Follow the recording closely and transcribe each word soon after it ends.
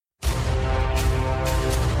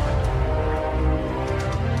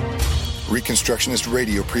Reconstructionist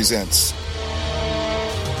Radio presents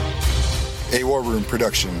a War Room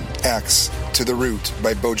production, Axe to the Root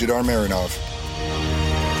by Bojidar Marinov,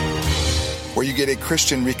 where you get a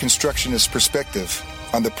Christian Reconstructionist perspective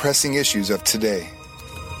on the pressing issues of today.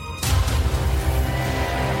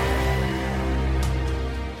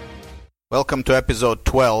 Welcome to episode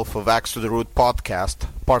 12 of Axe to the Root podcast,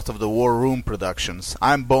 part of the War Room Productions.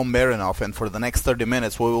 I'm Bo Marinov, and for the next 30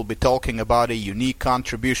 minutes we will be talking about a unique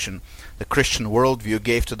contribution the Christian worldview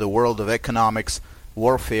gave to the world of economics,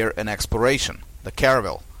 warfare, and exploration, the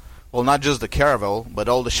caravel. Well, not just the caravel, but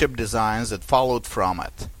all the ship designs that followed from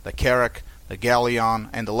it, the carrack, the galleon,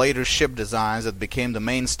 and the later ship designs that became the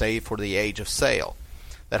mainstay for the age of sail.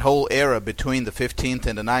 That whole era between the 15th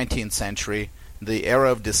and the 19th century, the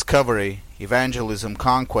era of discovery, evangelism,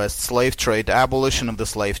 conquest, slave trade, abolition of the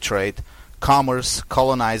slave trade, commerce,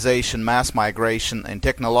 colonization, mass migration, and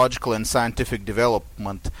technological and scientific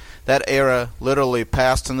development, that era literally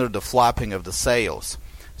passed under the flapping of the sails.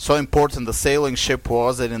 So important the sailing ship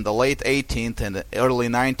was that in the late 18th and early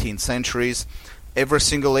 19th centuries, every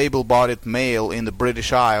single able-bodied male in the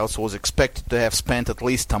British Isles was expected to have spent at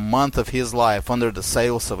least a month of his life under the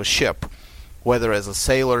sails of a ship, whether as a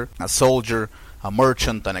sailor, a soldier, a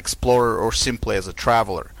merchant, an explorer, or simply as a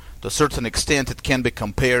traveler. To a certain extent it can be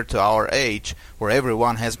compared to our age, where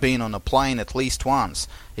everyone has been on a plane at least once,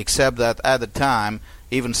 except that at the time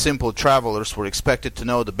even simple travelers were expected to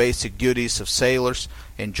know the basic duties of sailors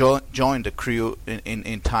and join the crew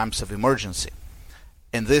in times of emergency.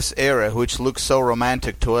 And this era, which looks so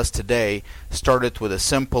romantic to us today, started with a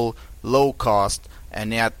simple, low-cost,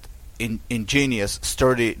 and yet ingenious,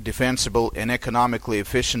 sturdy, defensible, and economically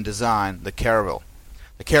efficient design, the caravel.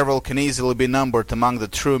 The caravel can easily be numbered among the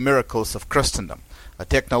true miracles of Christendom, a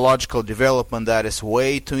technological development that is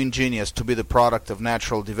way too ingenious to be the product of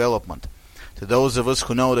natural development. To those of us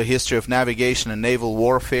who know the history of navigation and naval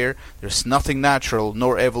warfare, there's nothing natural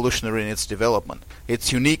nor evolutionary in its development.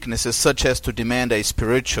 Its uniqueness is such as to demand a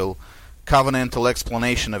spiritual, covenantal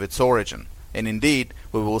explanation of its origin. And indeed,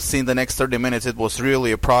 we will see in the next 30 minutes it was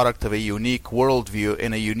really a product of a unique worldview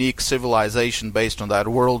and a unique civilization based on that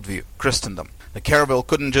worldview, Christendom. The caravel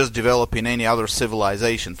couldn't just develop in any other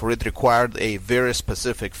civilization, for it required a very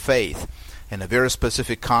specific faith and a very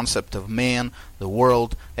specific concept of man, the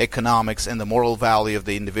world, economics, and the moral value of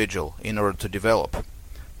the individual in order to develop.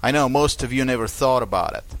 I know most of you never thought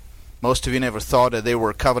about it. Most of you never thought that there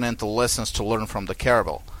were covenantal lessons to learn from the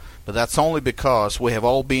caravel. But that's only because we have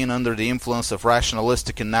all been under the influence of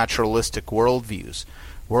rationalistic and naturalistic worldviews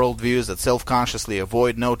that self-consciously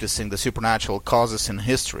avoid noticing the supernatural causes in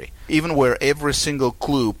history, even where every single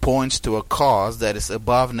clue points to a cause that is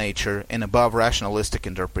above nature and above rationalistic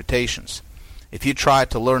interpretations. If you try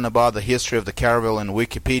to learn about the history of the caravel in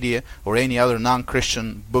Wikipedia or any other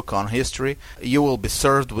non-Christian book on history, you will be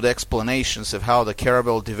served with explanations of how the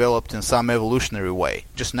caravel developed in some evolutionary way,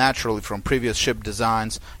 just naturally from previous ship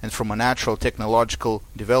designs and from a natural technological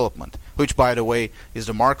development, which, by the way, is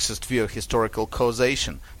the Marxist view of historical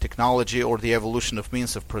causation, technology or the evolution of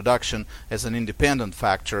means of production as an independent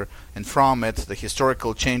factor, and from it the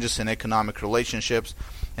historical changes in economic relationships,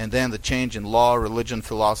 and then the change in law, religion,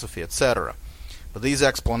 philosophy, etc. But these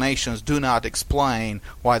explanations do not explain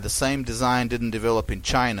why the same design didn't develop in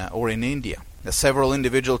China or in India. The several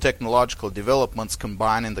individual technological developments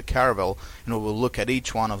combined in the caravel, and we will look at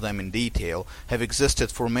each one of them in detail, have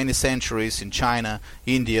existed for many centuries in China,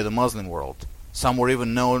 India, the Muslim world. Some were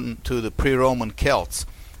even known to the pre-Roman Celts,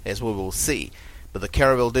 as we will see. But the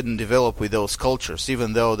caravel didn't develop with those cultures,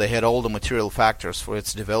 even though they had all the material factors for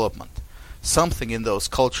its development. Something in those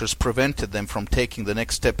cultures prevented them from taking the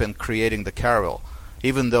next step in creating the caravel,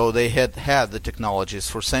 even though they had had the technologies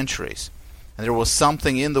for centuries. And there was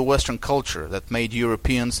something in the Western culture that made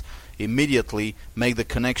Europeans immediately make the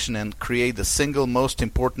connection and create the single most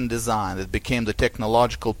important design that became the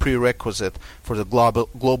technological prerequisite for the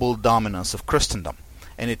global dominance of Christendom.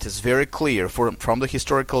 And it is very clear from the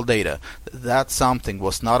historical data that something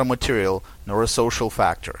was not a material nor a social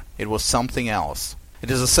factor. It was something else. It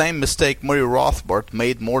is the same mistake Murray Rothbard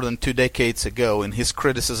made more than 2 decades ago in his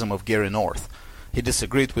criticism of Gary North. He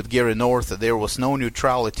disagreed with Gary North that there was no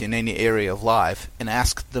neutrality in any area of life and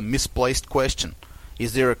asked the misplaced question,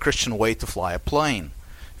 is there a Christian way to fly a plane?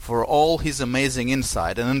 For all his amazing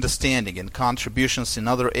insight and understanding and contributions in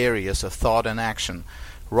other areas of thought and action,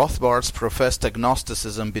 Rothbard's professed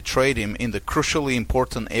agnosticism betrayed him in the crucially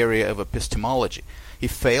important area of epistemology. He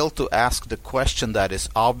failed to ask the question that is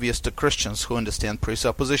obvious to Christians who understand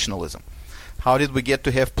presuppositionalism. How did we get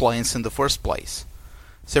to have planes in the first place?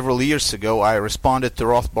 Several years ago, I responded to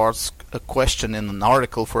Rothbard's question in an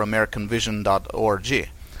article for AmericanVision.org.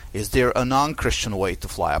 Is there a non-Christian way to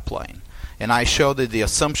fly a plane? And I show that the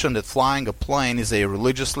assumption that flying a plane is a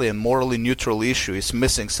religiously and morally neutral issue is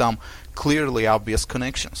missing some clearly obvious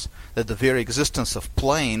connections, that the very existence of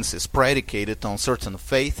planes is predicated on certain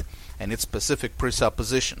faith and its specific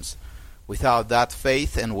presuppositions. Without that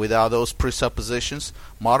faith and without those presuppositions,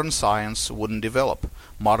 modern science wouldn't develop,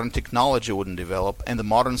 modern technology wouldn't develop, and the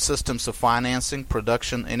modern systems of financing,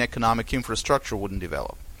 production, and economic infrastructure wouldn't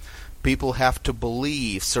develop. People have to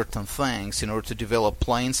believe certain things in order to develop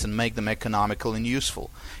planes and make them economical and useful.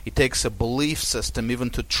 It takes a belief system even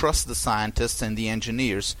to trust the scientists and the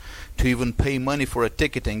engineers, to even pay money for a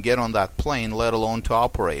ticket and get on that plane, let alone to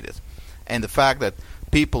operate it. And the fact that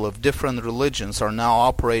people of different religions are now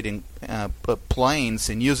operating planes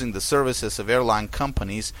and using the services of airline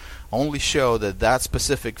companies only show that that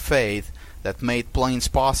specific faith that made planes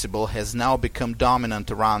possible has now become dominant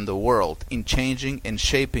around the world in changing and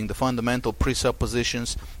shaping the fundamental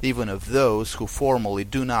presuppositions even of those who formally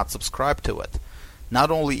do not subscribe to it. Not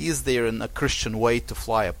only is there a Christian way to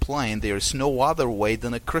fly a plane, there is no other way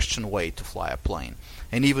than a Christian way to fly a plane,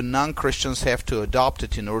 and even non-Christians have to adopt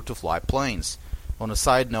it in order to fly planes. On a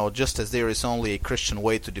side note, just as there is only a Christian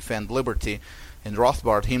way to defend liberty, and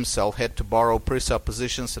Rothbard himself had to borrow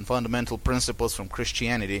presuppositions and fundamental principles from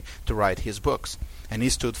Christianity to write his books, and he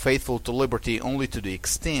stood faithful to liberty only to the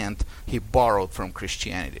extent he borrowed from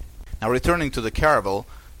Christianity. Now, returning to the Caravel,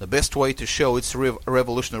 the best way to show its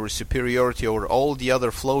revolutionary superiority over all the other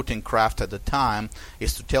floating craft at the time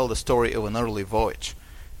is to tell the story of an early voyage.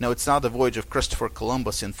 Now, it's not the voyage of Christopher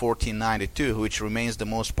Columbus in 1492, which remains the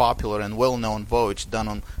most popular and well-known voyage done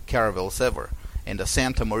on caravels ever, and the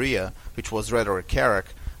Santa Maria, which was rather a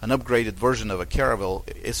carrack, an upgraded version of a caravel,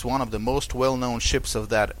 is one of the most well-known ships of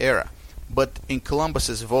that era. But in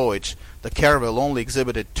Columbus's voyage, the caravel only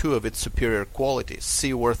exhibited two of its superior qualities,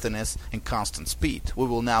 seaworthiness and constant speed. We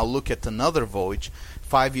will now look at another voyage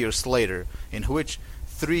 5 years later, in which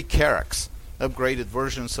 3 carracks, upgraded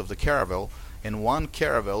versions of the caravel, and 1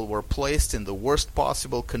 caravel were placed in the worst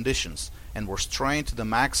possible conditions and were strained to the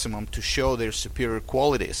maximum to show their superior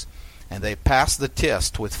qualities, and they passed the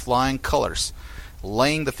test with flying colors,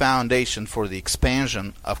 laying the foundation for the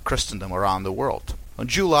expansion of Christendom around the world. On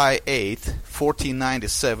July 8,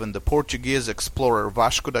 1497, the Portuguese explorer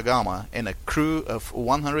Vasco da Gama and a crew of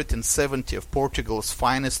 170 of Portugal's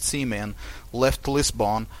finest seamen left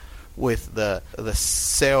Lisbon with the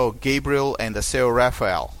São Gabriel and the São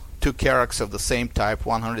Rafael, 2 carracks of the same type,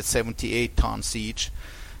 178 tons each,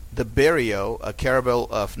 the Berrio, a caravel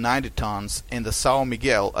of 90 tons, and the São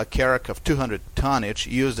Miguel, a carrack of 200 tonnage,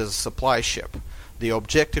 used as a supply ship. The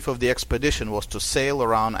objective of the expedition was to sail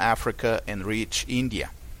around Africa and reach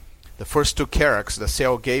India. The first 2 carracks, the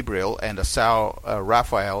São Gabriel and the São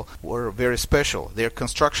Rafael, were very special. Their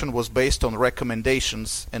construction was based on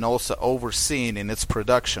recommendations and also overseen in its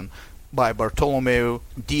production by Bartolomeu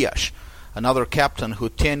Dias, another captain who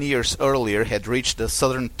 10 years earlier had reached the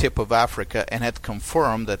southern tip of Africa and had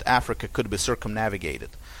confirmed that Africa could be circumnavigated.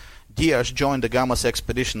 Dias joined the Gama's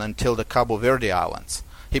expedition until the Cabo Verde Islands.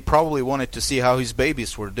 He probably wanted to see how his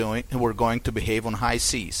babies were going to behave on high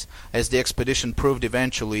seas. As the expedition proved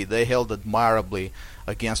eventually, they held admirably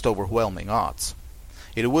against overwhelming odds.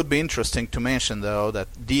 It would be interesting to mention, though,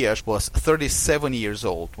 that Dias was 37 years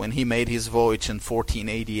old when he made his voyage in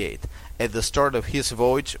 1488. At the start of his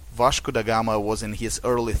voyage, Vasco da Gama was in his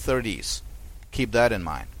early 30s. Keep that in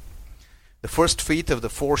mind. The first fleet of the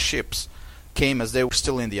 4 ships came as they were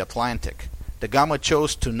still in the Atlantic. Da Gama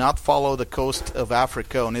chose to not follow the coast of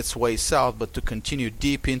Africa on its way south, but to continue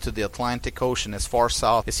deep into the Atlantic Ocean as far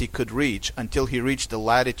south as he could reach until he reached the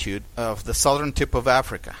latitude of the southern tip of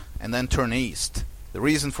Africa, and then turn east. The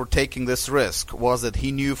reason for taking this risk was that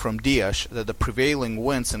he knew from Dias that the prevailing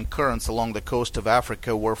winds and currents along the coast of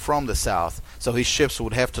Africa were from the south, so his ships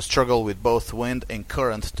would have to struggle with both wind and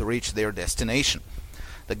current to reach their destination.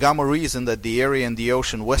 Da Gama reasoned that the area in the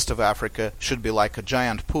ocean west of Africa should be like a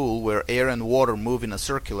giant pool where air and water move in a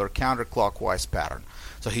circular counterclockwise pattern,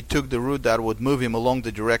 so he took the route that would move him along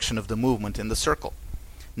the direction of the movement in the circle.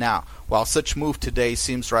 Now, while such move today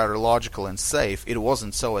seems rather logical and safe, it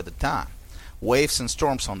wasn't so at the time. Waves and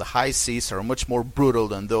storms on the high seas are much more brutal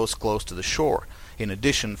than those close to the shore. In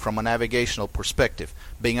addition, from a navigational perspective,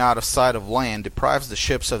 being out of sight of land deprives the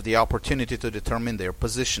ships of the opportunity to determine their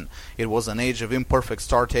position. It was an age of imperfect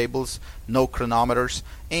star tables, no chronometers,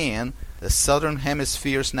 and the southern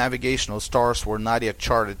hemisphere's navigational stars were not yet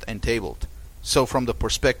charted and tabled. So from the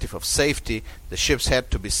perspective of safety, the ships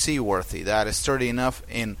had to be seaworthy, that is, sturdy enough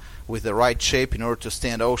and with the right shape in order to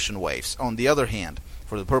stand ocean waves. On the other hand,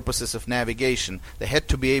 for the purposes of navigation, they had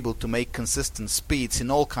to be able to make consistent speeds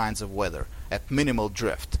in all kinds of weather, at minimal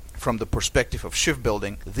drift. from the perspective of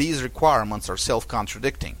shipbuilding, these requirements are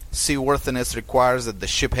self-contradicting. Seaworthiness requires that the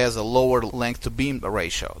ship has a lower length-to-beam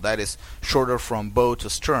ratio, that is, shorter from bow to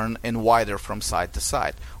stern and wider from side to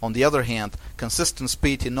side. On the other hand, consistent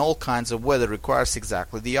speed in all kinds of weather requires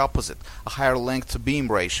exactly the opposite, a higher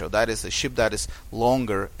length-to-beam ratio, that is, a ship that is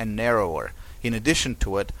longer and narrower. In addition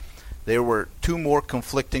to it, there were two more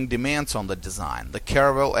conflicting demands on the design. The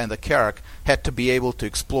Caravel and the Carrack had to be able to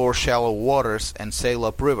explore shallow waters and sail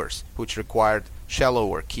up rivers, which required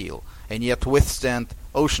shallower keel, and yet withstand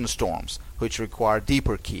ocean storms, which require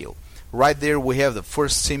deeper keel. Right there we have the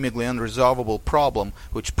first seemingly unresolvable problem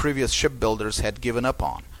which previous shipbuilders had given up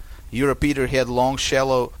on. Europe either had long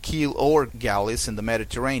shallow keel oar galleys in the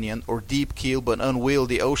Mediterranean or deep keel but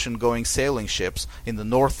unwieldy ocean-going sailing ships in the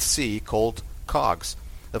North Sea called cogs.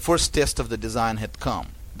 The first test of the design had come.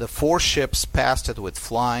 The 4 ships passed it with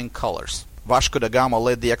flying colors. Vasco da Gama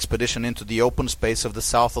led the expedition into the open space of the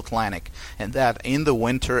South Atlantic, and that in the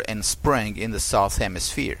winter and spring in the South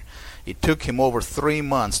Hemisphere. It took him over 3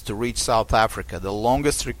 months to reach South Africa, the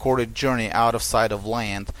longest recorded journey out of sight of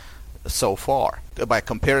land so far. By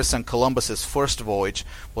comparison, Columbus's first voyage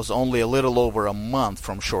was only a little over a month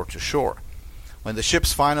from shore to shore. When the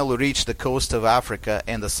ships finally reached the coast of Africa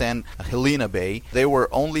and the St. Helena Bay, they were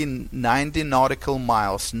only 90 nautical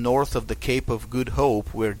miles north of the Cape of Good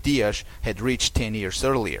Hope, where Diaz had reached 10 years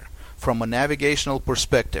earlier. From a navigational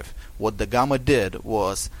perspective, what da Gama did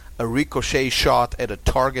was a ricochet shot at a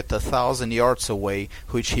target 1,000 yards away,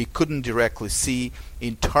 which he couldn't directly see,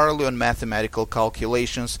 entirely on mathematical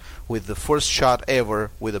calculations, with the first shot ever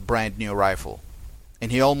with a brand new rifle.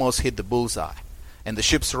 And he almost hit the bullseye. And the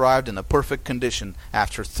ships arrived in a perfect condition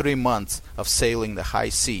after 3 months of sailing the high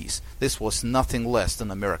seas. This was nothing less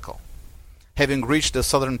than a miracle. Having reached the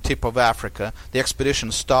southern tip of Africa, the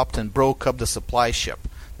expedition stopped and broke up the supply ship,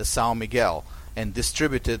 the São Miguel, and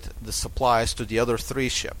distributed the supplies to the other 3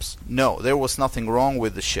 ships. No, there was nothing wrong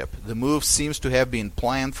with the ship. The move seems to have been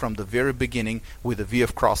planned from the very beginning with a view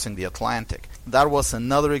of crossing the Atlantic. That was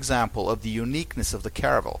another example of the uniqueness of the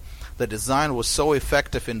Caravel. The design was so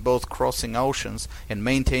effective in both crossing oceans and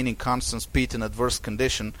maintaining constant speed in adverse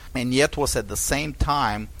condition, and yet was at the same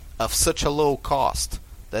time of such a low cost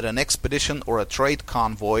that an expedition or a trade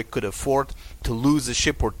convoy could afford to lose a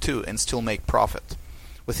ship or 2 and still make profit.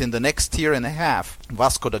 Within the next year and a half,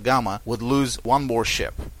 Vasco da Gama would lose 1 more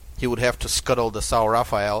ship. He would have to scuttle the São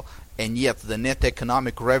Rafael, and yet the net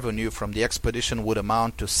economic revenue from the expedition would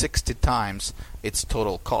amount to 60 times its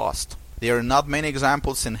total cost. There are not many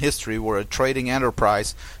examples in history where a trading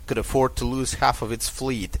enterprise could afford to lose half of its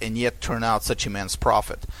fleet and yet turn out such immense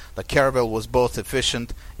profit. The Caravel was both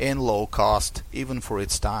efficient and low cost, even for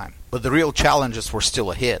its time. But the real challenges were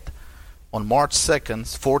still ahead. On March 2nd,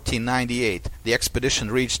 1498, the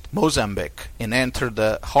expedition reached Mozambique and entered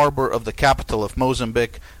the harbor of the capital of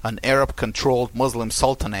Mozambique, an Arab-controlled Muslim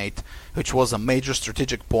sultanate, which was a major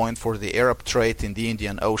strategic point for the Arab trade in the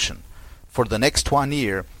Indian Ocean. For the next 1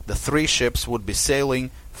 year, the 3 ships would be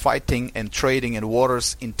sailing, fighting, and trading in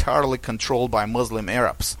waters entirely controlled by Muslim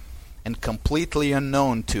Arabs, and completely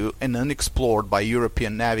unknown to and unexplored by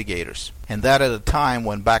European navigators. And that at a time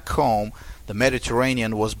when back home, the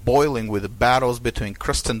Mediterranean was boiling with the battles between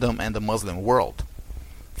Christendom and the Muslim world.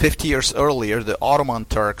 50 years earlier, the Ottoman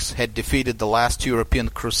Turks had defeated the last European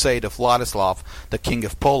crusade of Vladislav, the King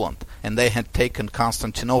of Poland, and they had taken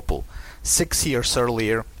Constantinople. 6 years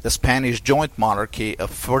earlier, the Spanish joint monarchy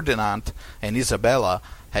of Ferdinand and Isabella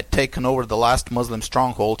had taken over the last Muslim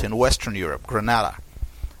stronghold in Western Europe, Granada,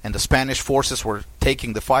 and the Spanish forces were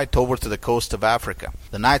taking the fight over to the coast of Africa.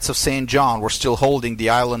 The Knights of St. John were still holding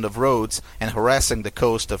the island of Rhodes and harassing the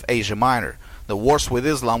coast of Asia Minor. The wars with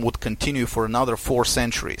Islam would continue for another 4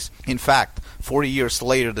 centuries. In fact, 40 years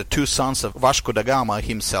later, the 2 sons of Vasco da Gama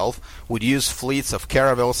himself would use fleets of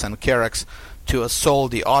caravels and carracks to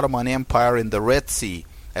assault the Ottoman Empire in the Red Sea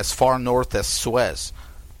as far north as Suez,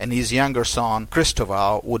 and his younger son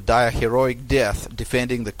Cristobal would die a heroic death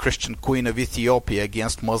defending the Christian Queen of Ethiopia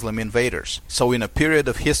against Muslim invaders. So in a period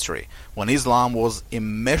of history when Islam was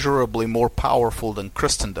immeasurably more powerful than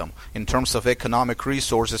Christendom in terms of economic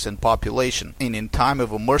resources and population, and in time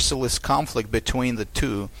of a merciless conflict between the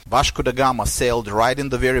two, Vasco da Gama sailed right in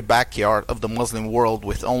the very backyard of the Muslim world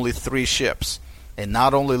with only 3 ships, and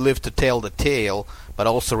not only lived to tell the tale, but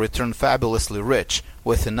also returned fabulously rich,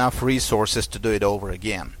 with enough resources to do it over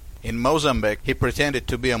again. In Mozambique, he pretended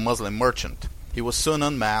to be a Muslim merchant. He was soon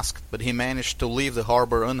unmasked, but he managed to leave the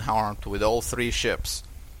harbor unharmed with all 3 ships.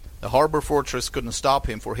 The harbor fortress couldn't stop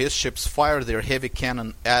him, for his ships fired their heavy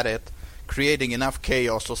cannon at it, creating enough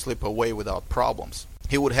chaos to slip away without problems.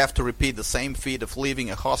 He would have to repeat the same feat of leaving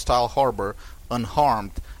a hostile harbor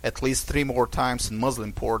unharmed at least 3 more times in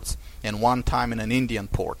Muslim ports and 1 time in an Indian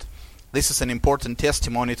port. This is an important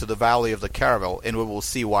testimony to the value of the caravel, and we will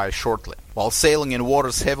see why shortly. While sailing in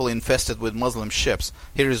waters heavily infested with Muslim ships,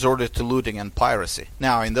 he resorted to looting and piracy.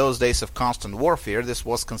 Now, in those days of constant warfare, this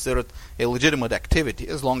was considered a legitimate activity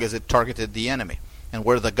as long as it targeted the enemy. And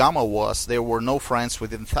where the Gama was, there were no friends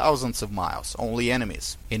within thousands of miles, only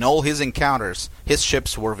enemies. In all his encounters, his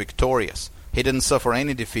ships were victorious. He didn't suffer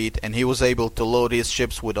any defeat, and he was able to load his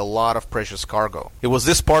ships with a lot of precious cargo. It was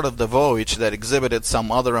this part of the voyage that exhibited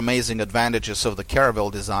some other amazing advantages of the caravel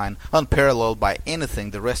design, unparalleled by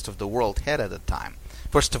anything the rest of the world had at the time.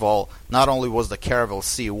 First of all, not only was the caravel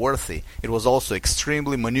seaworthy, it was also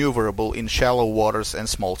extremely maneuverable in shallow waters and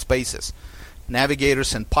small spaces.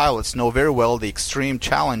 Navigators and pilots know very well the extreme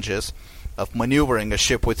challenges of maneuvering a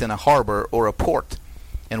ship within a harbor or a port.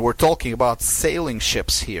 And we're talking about sailing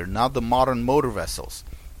ships here, not the modern motor vessels.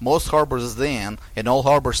 Most harbors then, and all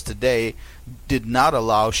harbors today, did not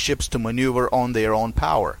allow ships to maneuver on their own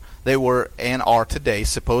power. They were, and are today,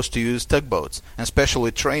 supposed to use tugboats, and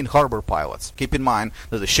specially trained harbor pilots. Keep in mind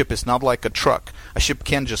that the ship is not like a truck. A ship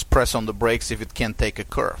can't just press on the brakes if it can't take a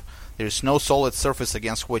curve. There is no solid surface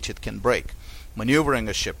against which it can brake. Maneuvering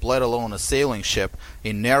a ship, let alone a sailing ship,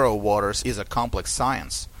 in narrow waters is a complex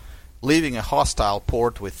science. Leaving a hostile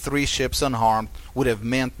port with 3 ships unharmed would have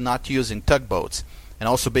meant not using tugboats, and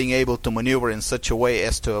also being able to maneuver in such a way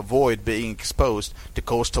as to avoid being exposed to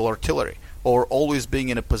coastal artillery, or always being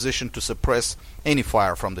in a position to suppress any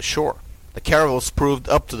fire from the shore. The caravels proved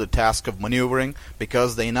up to the task of maneuvering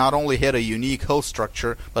because they not only had a unique hull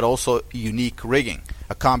structure but also unique rigging,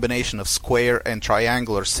 a combination of square and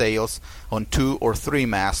triangular sails on 2 or 3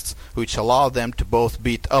 masts which allowed them to both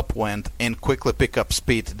beat upwind and quickly pick up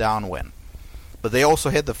speed downwind. But they also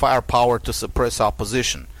had the firepower to suppress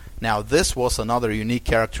opposition. Now this was another unique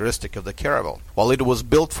characteristic of the caravel. While it was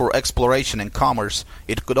built for exploration and commerce,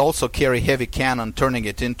 it could also carry heavy cannon, turning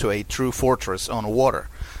it into a true fortress on water.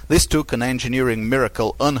 This took an engineering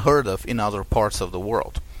miracle unheard of in other parts of the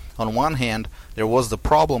world. On one hand, there was the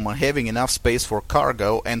problem of having enough space for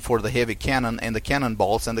cargo and for the heavy cannon and the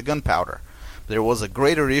cannonballs and the gunpowder. There was a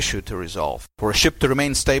greater issue to resolve. For a ship to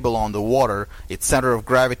remain stable on the water, its center of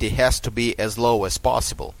gravity has to be as low as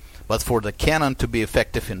possible. But for the cannon to be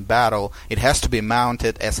effective in battle, it has to be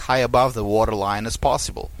mounted as high above the waterline as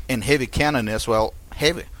possible. And heavy cannon is, well,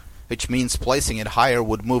 heavy, which means placing it higher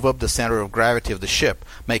would move up the center of gravity of the ship,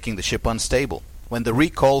 making the ship unstable. When the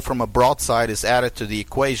recoil from a broadside is added to the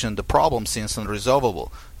equation, the problem seems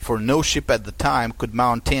unresolvable, for no ship at the time could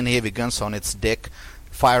mount 10 heavy guns on its deck,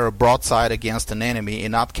 fire a broadside against an enemy,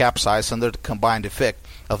 and not capsize under the combined effect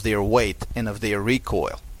of their weight and of their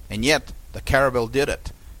recoil. And yet, the caravel did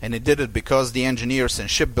it. And it did it because the engineers and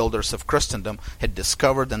shipbuilders of Christendom had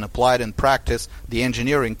discovered and applied in practice the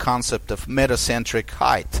engineering concept of metacentric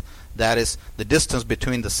height, that is, the distance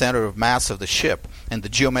between the center of mass of the ship and the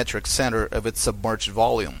geometric center of its submerged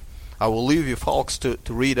volume. I will leave you folks to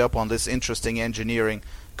read up on this interesting engineering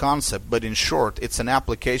concept, but in short, it's an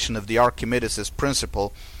application of the Archimedes'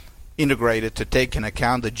 principle integrated to take into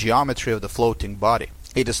account the geometry of the floating body.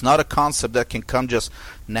 It is not a concept that can come just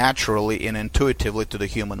naturally and intuitively to the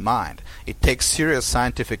human mind. It takes serious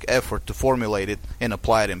scientific effort to formulate it and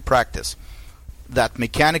apply it in practice. That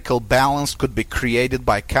mechanical balance could be created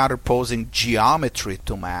by counterposing geometry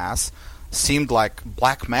to mass seemed like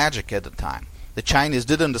black magic at the time. The Chinese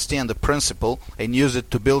did understand the principle and used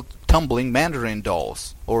it to build tumbling mandarin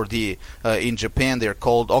dolls, or in Japan they're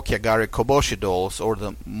called okiagari koboshi dolls, or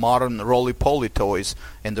the modern roly-poly toys,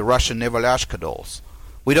 and the Russian Nevalyashka dolls.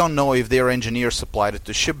 We don't know if their engineers applied it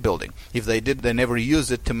to shipbuilding. If they did, they never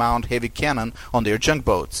used it to mount heavy cannon on their junk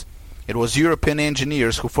boats. It was European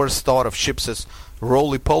engineers who first thought of ships as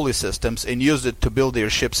roly-poly systems and used it to build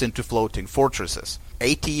their ships into floating fortresses.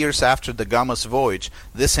 80 years after the Gama's voyage,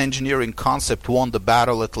 this engineering concept won the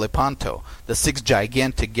battle at Lepanto. The 6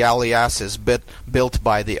 gigantic galleasses built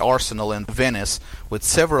by the arsenal in Venice, with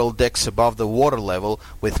several decks above the water level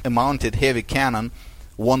with mounted heavy cannon,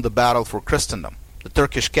 won the battle for Christendom. The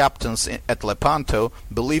Turkish captains at Lepanto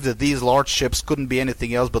believed that these large ships couldn't be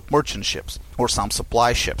anything else but merchant ships, or some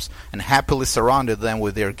supply ships, and happily surrounded them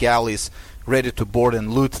with their galleys ready to board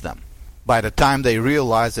and loot them. By the time they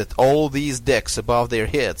realized that all these decks above their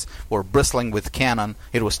heads were bristling with cannon,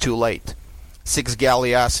 it was too late. 6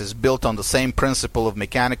 galleasses built on the same principle of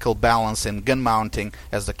mechanical balance and gun mounting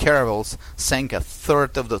as the caravels sank a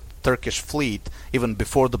third of the Turkish fleet even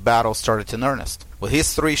before the battle started in earnest. With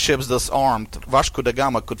his 3 ships thus armed, Vasco da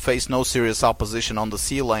Gama could face no serious opposition on the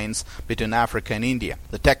sea lanes between Africa and India.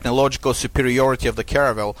 The technological superiority of the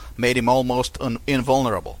caravel made him almost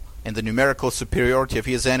invulnerable, and the numerical superiority of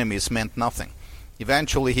his enemies meant nothing.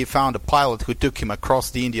 Eventually he found a pilot who took him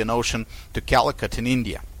across the Indian Ocean to Calicut in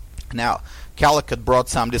India. Now, Calicut brought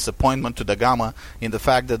some disappointment to da Gama in the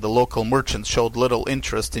fact that the local merchants showed little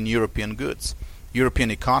interest in European goods.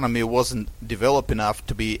 European economy wasn't developed enough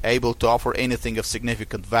to be able to offer anything of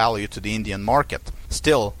significant value to the Indian market.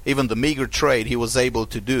 Still, even the meager trade he was able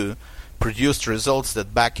to do produced results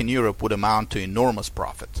that back in Europe would amount to enormous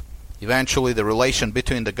profit. Eventually, the relation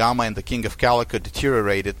between da Gama and the king of Calicut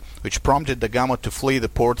deteriorated, which prompted da Gama to flee the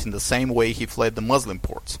port in the same way he fled the Muslim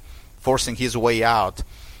ports, forcing his way out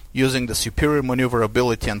using the superior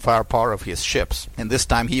maneuverability and firepower of his ships, and this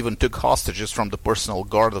time he even took hostages from the personal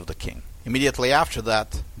guard of the king. Immediately after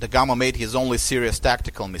that, da Gama made his only serious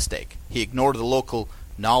tactical mistake. He ignored the local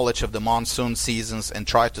knowledge of the monsoon seasons and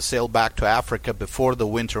tried to sail back to Africa before the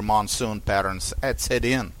winter monsoon patterns had set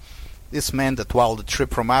in. This meant that while the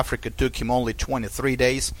trip from Africa took him only 23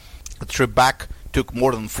 days, the trip back took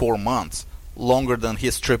more than 4 months, longer than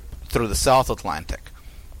his trip through the South Atlantic.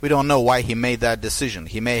 We don't know why he made that decision.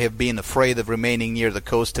 He may have been afraid of remaining near the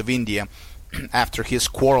coast of India after his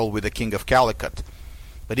quarrel with the king of Calicut.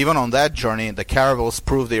 But even on that journey, the caravels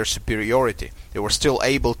proved their superiority. They were still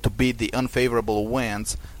able to beat the unfavorable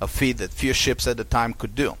winds, a feat that few ships at the time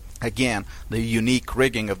could do. Again, the unique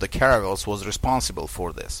rigging of the caravels was responsible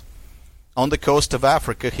for this. On the coast of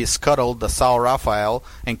Africa, he scuttled the São Rafael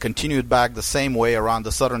and continued back the same way around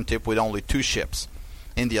the southern tip with only 2 ships.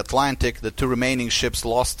 In the Atlantic, the 2 remaining ships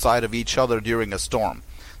lost sight of each other during a storm.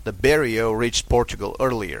 The Berrio reached Portugal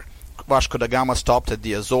earlier. Vasco da Gama stopped at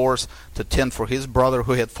the Azores to tend for his brother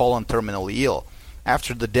who had fallen terminally ill.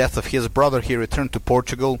 After the death of his brother, he returned to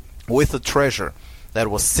Portugal with a treasure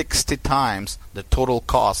that was 60 times the total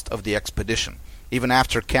cost of the expedition, even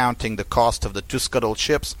after counting the cost of the 2 scuttled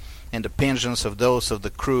ships and the pensions of those of the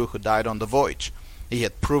crew who died on the voyage. He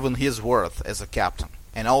had proven his worth as a captain.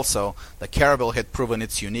 And also, the caravel had proven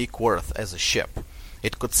its unique worth as a ship.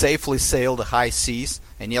 It could safely sail the high seas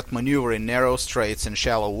and yet maneuver in narrow straits and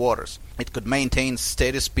shallow waters. It could maintain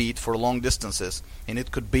steady speed for long distances, and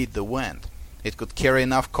it could beat the wind. It could carry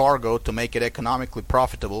enough cargo to make it economically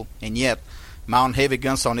profitable, and yet mount heavy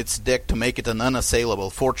guns on its deck to make it an unassailable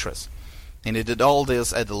fortress. And it did all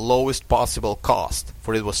this at the lowest possible cost,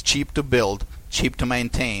 for it was cheap to build, cheap to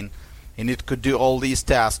maintain, and it could do all these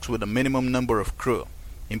tasks with a minimum number of crew.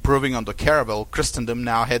 Improving on the caravel, Christendom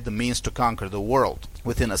now had the means to conquer the world.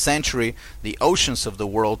 Within a century, the oceans of the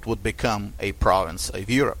world would become a province of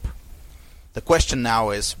Europe. The question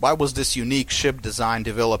now is, why was this unique ship design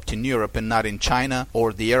developed in Europe and not in China,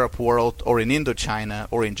 or the Arab world, or in Indochina,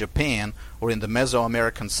 or in Japan, or in the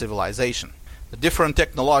Mesoamerican civilization? The different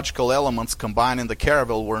technological elements combined in the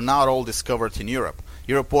caravel were not all discovered in Europe.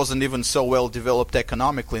 Europe wasn't even so well developed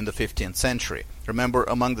economically in the 15th century. Remember,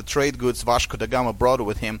 among the trade goods Vasco da Gama brought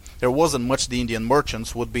with him, there wasn't much the Indian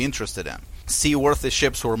merchants would be interested in. Seaworthy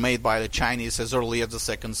ships were made by the Chinese as early as the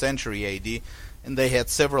 2nd century AD, and they had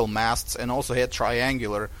several masts and also had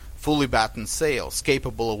triangular, fully battened sails,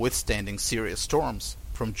 capable of withstanding serious storms.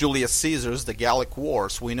 From Julius Caesar's The Gallic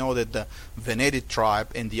Wars, we know that the Veneti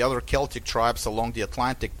tribe and the other Celtic tribes along the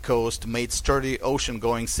Atlantic coast made sturdy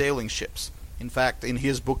ocean-going sailing ships. In fact, in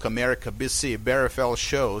his book America BC, Barrefel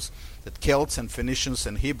shows that Celts and Phoenicians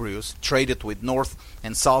and Hebrews traded with North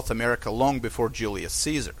and South America long before Julius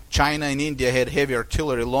Caesar. China and India had heavy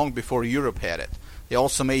artillery long before Europe had it. They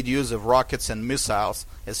also made use of rockets and missiles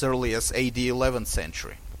as early as AD 11th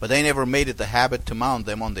century, but they never made it a habit to mount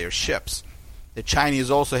them on their ships. The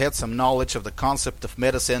Chinese also had some knowledge of the concept of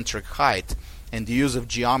metacentric height and the use of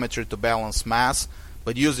geometry to balance mass,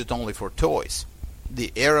 but used it only for toys.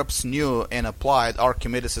 The Arabs knew and applied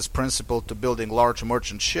Archimedes' principle to building large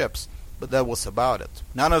merchant ships, but that was about it.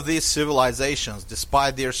 None of these civilizations,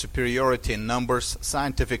 despite their superiority in numbers,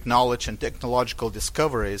 scientific knowledge and technological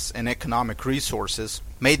discoveries and economic resources,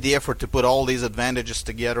 made the effort to put all these advantages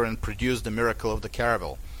together and produce the miracle of the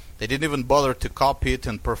caravel. They didn't even bother to copy it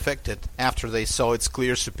and perfect it after they saw its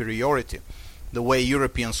clear superiority, the way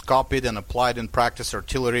Europeans copied and applied in practice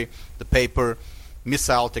artillery, the paper,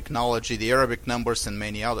 missile technology, the Arabic numbers, and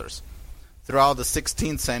many others. Throughout the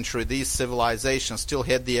 16th century, these civilizations still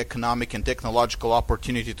had the economic and technological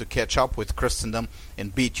opportunity to catch up with Christendom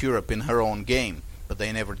and beat Europe in her own game, but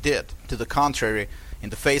they never did. To the contrary,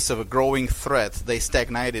 in the face of a growing threat, they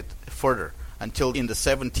stagnated further, until in the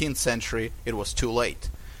 17th century it was too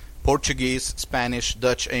late. Portuguese, Spanish,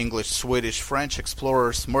 Dutch, English, Swedish, French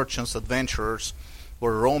explorers, merchants, adventurers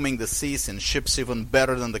were roaming the seas in ships even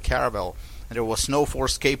better than the caravel, and there was no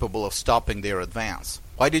force capable of stopping their advance.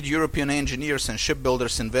 Why did European engineers and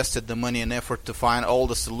shipbuilders invested the money and effort to find all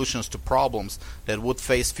the solutions to problems that would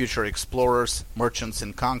face future explorers, merchants,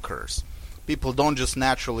 and conquerors? People don't just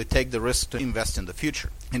naturally take the risk to invest in the future,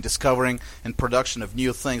 in discovering and production of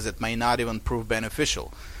new things that may not even prove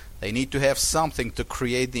beneficial. They need to have something to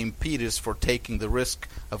create the impetus for taking the risk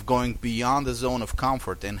of going beyond the zone of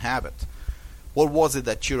comfort and habit. What was it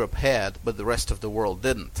that Europe had, but the rest of the world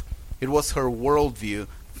didn't? It was her worldview,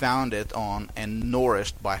 founded on and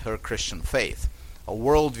nourished by her Christian faith. A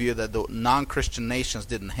worldview that the non-Christian nations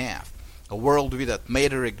didn't have. A worldview that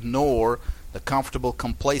made her ignore the comfortable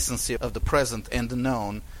complacency of the present and the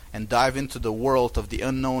known, and dive into the world of the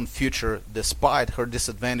unknown future despite her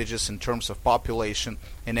disadvantages in terms of population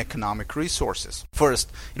and economic resources.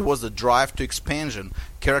 First, it was the drive to expansion,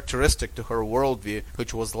 characteristic to her worldview,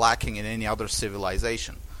 which was lacking in any other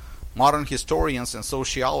civilization. Modern historians and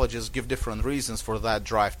sociologists give different reasons for that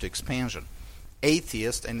drive to expansion.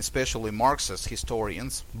 Atheist, and especially Marxist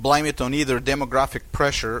historians, blame it on either demographic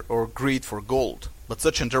pressure or greed for gold. But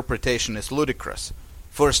such interpretation is ludicrous.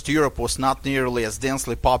 First, Europe was not nearly as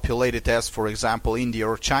densely populated as, for example, India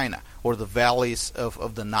or China, or the valleys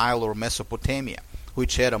of the Nile or Mesopotamia,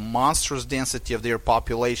 which had a monstrous density of their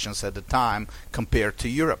populations at the time compared to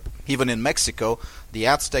Europe. Even in Mexico, the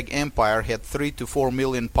Aztec Empire had 3 to 4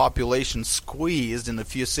 million population squeezed in a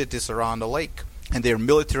few cities around the lake, and their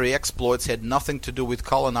military exploits had nothing to do with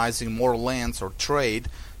colonizing more lands or trade,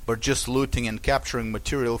 but just looting and capturing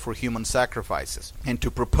material for human sacrifices. And to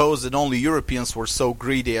propose that only Europeans were so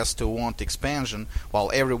greedy as to want expansion, while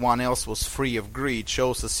everyone else was free of greed,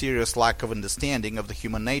 shows a serious lack of understanding of the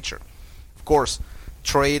human nature. Of course,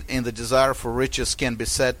 trade and the desire for riches can be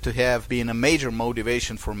said to have been a major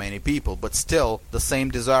motivation for many people, but still, the same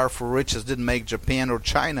desire for riches didn't make Japan or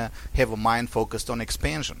China have a mind focused on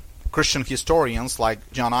expansion. Christian historians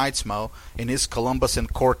like John Eitzmo in his Columbus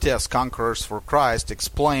and Cortez, Conquerors for Christ,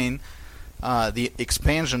 explain the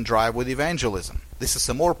expansion drive with evangelism. This is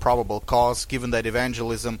a more probable cause given that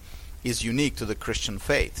evangelism is unique to the Christian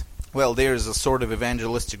faith. Well, there is a sort of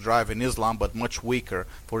evangelistic drive in Islam, but much weaker,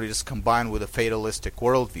 for it is combined with a fatalistic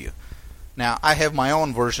worldview. Now, I have my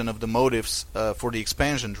own version of the motives for the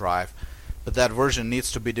expansion drive, but that version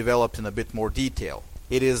needs to be developed in a bit more detail.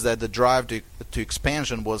 It is that the drive to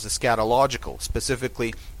expansion was eschatological,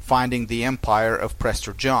 specifically finding the empire of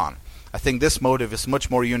Prester John. I think this motive is much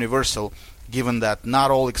more universal, given that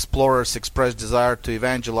not all explorers expressed desire to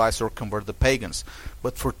evangelize or convert the pagans,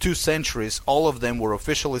 but for 2 centuries all of them were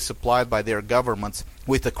officially supplied by their governments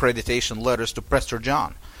with accreditation letters to Prester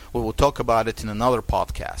John. We will talk about it in another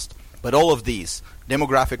podcast. But all of these,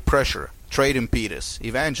 demographic pressure, trade impetus,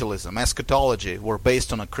 evangelism, eschatology, were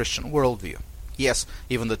based on a Christian worldview. Yes,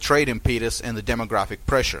 even the trade impetus and the demographic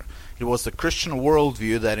pressure. It was the Christian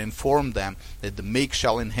worldview that informed them that the meek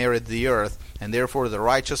shall inherit the earth, and therefore the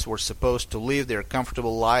righteous were supposed to live their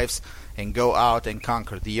comfortable lives and go out and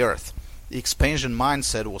conquer the earth. The expansion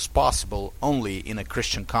mindset was possible only in a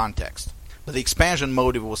Christian context. But the expansion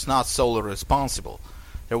motive was not solely responsible.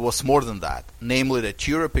 There was more than that, namely that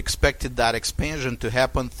Europe expected that expansion to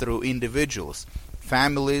happen through individuals,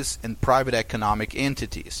 families, and private economic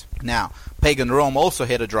entities. Now, pagan Rome also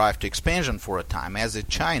had a drive to expansion for a time, as did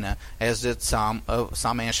China, as did some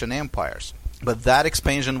ancient empires. But that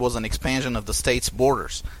expansion was an expansion of the state's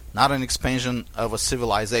borders, not an expansion of a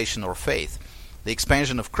civilization or faith. The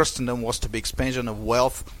expansion of Christendom was to be expansion of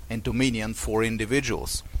wealth and dominion for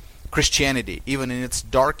individuals. Christianity, even in its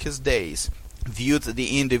darkest days, viewed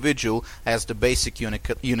the individual as the basic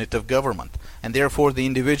unit of government, and therefore the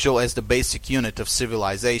individual as the basic unit of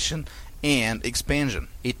civilization and expansion.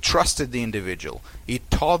 It trusted the individual.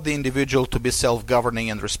 It taught the individual to be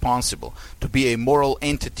self-governing and responsible, to be a moral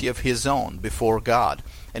entity of his own before God.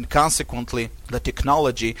 And consequently, the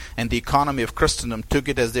technology and the economy of Christendom took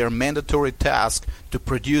it as their mandatory task to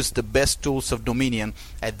produce the best tools of dominion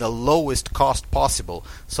at the lowest cost possible,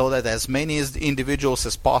 so that as many individuals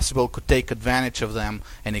as possible could take advantage of them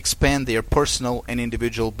and expand their personal and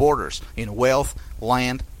individual borders in wealth,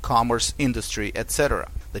 land, commerce, industry, etc.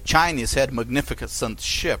 The Chinese had magnificent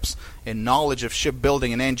ships and knowledge of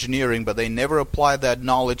shipbuilding and engineering, but they never applied that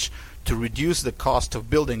knowledge to reduce the cost of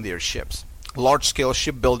building their ships. Large-scale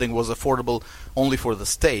shipbuilding was affordable only for the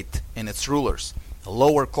state and its rulers. The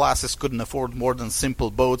lower classes couldn't afford more than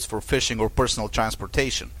simple boats for fishing or personal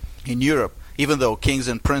transportation. In Europe, Even though kings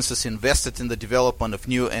and princes invested in the development of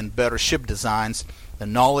new and better ship designs, the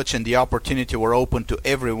knowledge and the opportunity were open to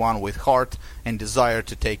everyone with heart and desire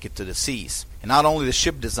to take it to the seas. And not only the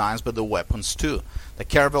ship designs, but the weapons too. The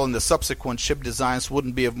caravel and the subsequent ship designs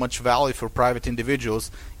wouldn't be of much value for private individuals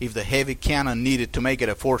if the heavy cannon needed to make it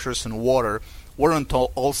a fortress in water weren't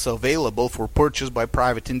also available for purchase by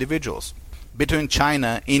private individuals. Between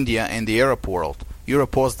China, India, and the Arab world,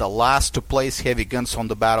 Europe was the last to place heavy guns on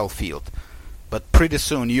the battlefield. But pretty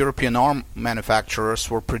soon European arm manufacturers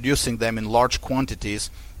were producing them in large quantities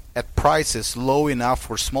at prices low enough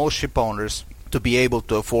for small ship owners to be able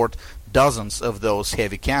to afford dozens of those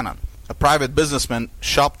heavy cannon. A private businessman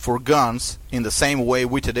shopped for guns in the same way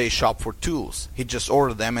we today shop for tools. He'd just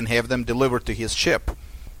order them and have them delivered to his ship.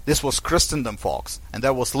 This was Christendom, folks, and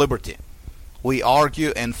that was liberty. We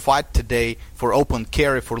argue and fight today for open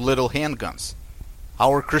carry for little handguns.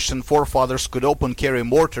 Our Christian forefathers could open carry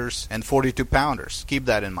mortars and 42-pounders. Keep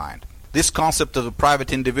that in mind. This concept of a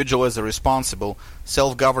private individual as a responsible,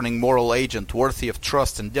 self-governing moral agent worthy of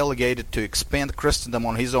trust and delegated to expand Christendom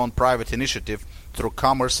on his own private initiative through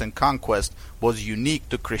commerce and conquest was unique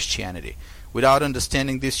to Christianity. Without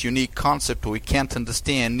understanding this unique concept, we can't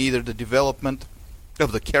understand neither the development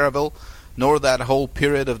of the caravel nor that whole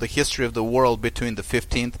period of the history of the world between the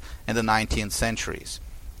 15th and the 19th centuries.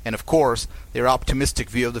 And of course, their optimistic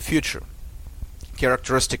view of the future,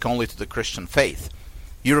 characteristic only to the Christian faith.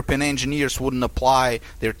 European engineers wouldn't apply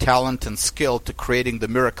their talent and skill to creating the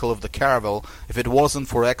miracle of the caravel if it wasn't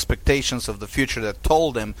for expectations of the future that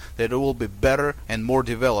told them that it will be better and more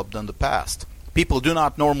developed than the past. People do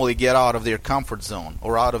not normally get out of their comfort zone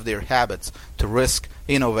or out of their habits to risk,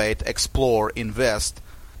 innovate, explore, invest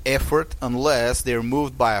effort unless they are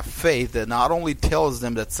moved by a faith that not only tells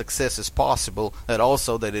them that success is possible, but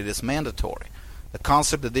also that it is mandatory. The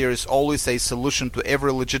concept that there is always a solution to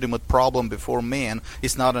every legitimate problem before man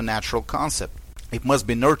is not a natural concept. It must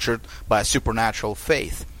be nurtured by a supernatural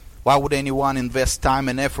faith. Why would anyone invest time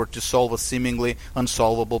and effort to solve a seemingly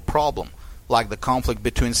unsolvable problem, like the conflict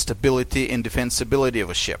between stability and defensibility of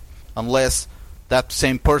a ship, unless that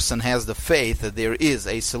same person has the faith that there is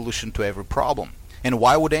a solution to every problem? And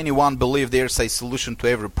why would anyone believe there's a solution to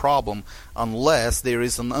every problem unless there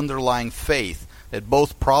is an underlying faith that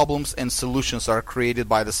both problems and solutions are created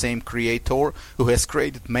by the same Creator who has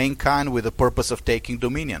created mankind with the purpose of taking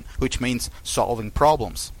dominion, which means solving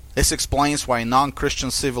problems? This explains why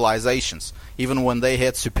non-Christian civilizations, even when they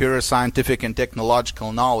had superior scientific and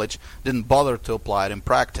technological knowledge, didn't bother to apply it in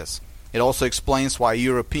practice. It also explains why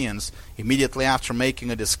Europeans, immediately after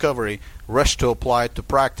making a discovery, rushed to apply it to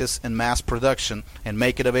practice and mass production and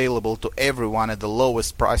make it available to everyone at the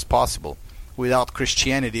lowest price possible. Without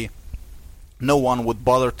Christianity, no one would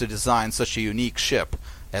bother to design such a unique ship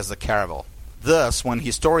as the caravel. Thus, when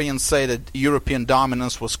historians say that European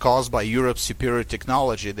dominance was caused by Europe's superior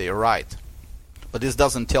technology, they are right. But this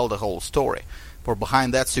doesn't tell the whole story, for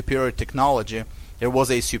behind that superior technology, there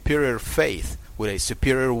was a superior faith with a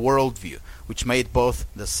superior worldview, which made both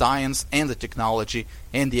the science and the technology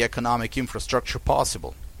and the economic infrastructure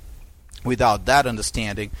possible. Without that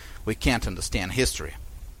understanding, we can't understand history.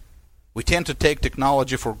 We tend to take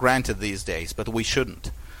technology for granted these days, but we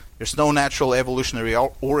shouldn't. There's no natural evolutionary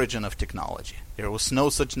origin of technology. There was no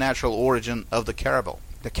such natural origin of the caravel.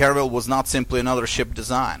 The caravel was not simply another ship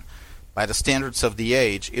design. By the standards of the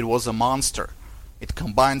age, it was a monster. It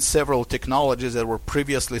combined several technologies that were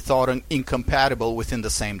previously thought incompatible within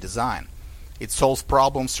the same design. It solves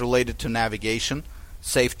problems related to navigation,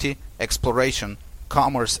 safety, exploration,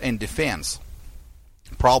 commerce, and defense,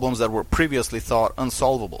 problems that were previously thought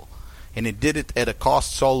unsolvable. And it did it at a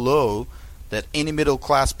cost so low that any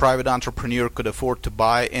middle-class private entrepreneur could afford to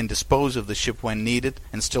buy and dispose of the ship when needed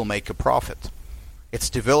and still make a profit. Its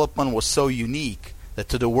development was so unique that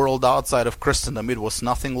to the world outside of Christendom it was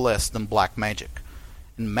nothing less than black magic.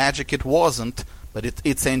 And magic it wasn't, but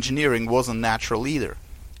its engineering wasn't natural either.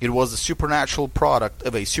 It was a supernatural product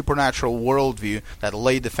of a supernatural worldview that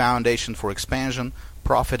laid the foundation for expansion,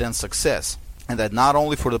 profit, and success, and that not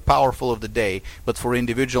only for the powerful of the day, but for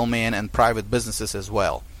individual men and private businesses as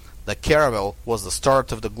well. The caravel was the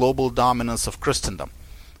start of the global dominance of Christendom,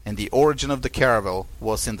 and the origin of the caravel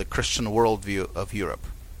was in the Christian worldview of Europe.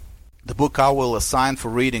 The book I will assign for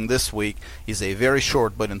reading this week is a very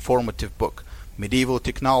short but informative book, Medieval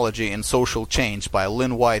Technology and Social Change by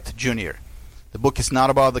Lynn White, Jr. The book is not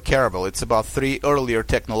about the caravel, it's about 3 earlier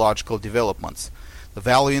technological developments. The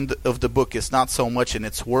value of the book is not so much in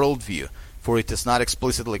its worldview, for it is not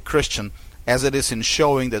explicitly Christian, as it is in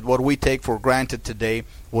showing that what we take for granted today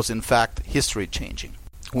was in fact history-changing.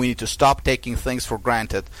 We need to stop taking things for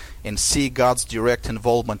granted and see God's direct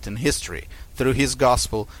involvement in history through His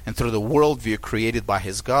gospel and through the worldview created by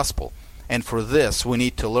His gospel. And for this, we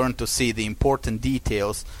need to learn to see the important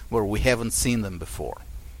details where we haven't seen them before.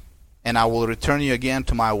 And I will return you again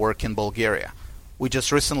to my work in Bulgaria. We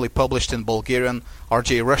just recently published in Bulgarian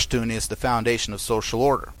R.J. Rushdoony is the Foundation of Social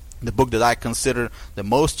Order, the book that I consider the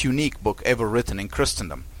most unique book ever written in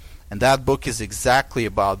Christendom. And that book is exactly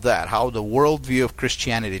about that, how the worldview of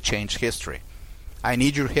Christianity changed history. I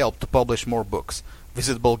need your help to publish more books.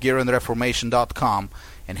 Visit BulgarianReformation.com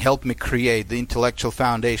and help me create the intellectual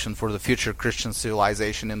foundation for the future Christian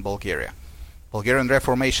civilization in Bulgaria.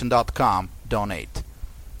 BulgarianReformation.com. Donate.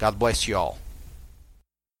 God bless you all.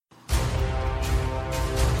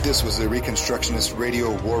 This was a Reconstructionist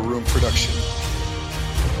Radio War Room production.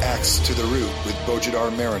 Axe to the Root with Bojidar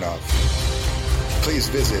Marinov. Please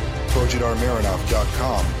visit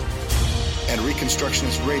BojidarMarinov.com and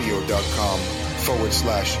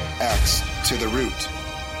ReconstructionistRadio.com/Axe to the Root.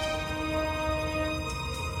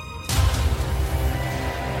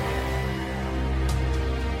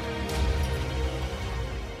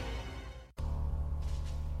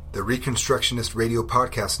 The Reconstructionist Radio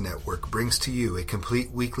Podcast Network brings to you a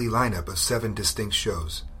complete weekly lineup of 7 distinct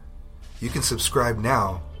shows. You can subscribe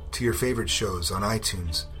now to your favorite shows on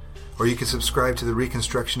iTunes, or you can subscribe to the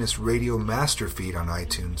Reconstructionist Radio Master Feed on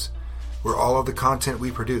iTunes, where all of the content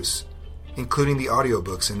we produce, including the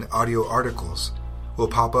audiobooks and audio articles, will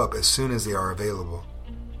pop up as soon as they are available.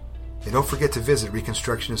 And don't forget to visit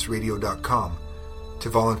ReconstructionistRadio.com to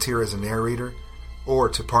volunteer as a narrator or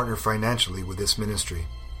to partner financially with this ministry.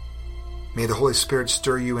 May the Holy Spirit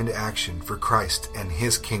stir you into action for Christ and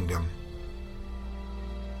His kingdom.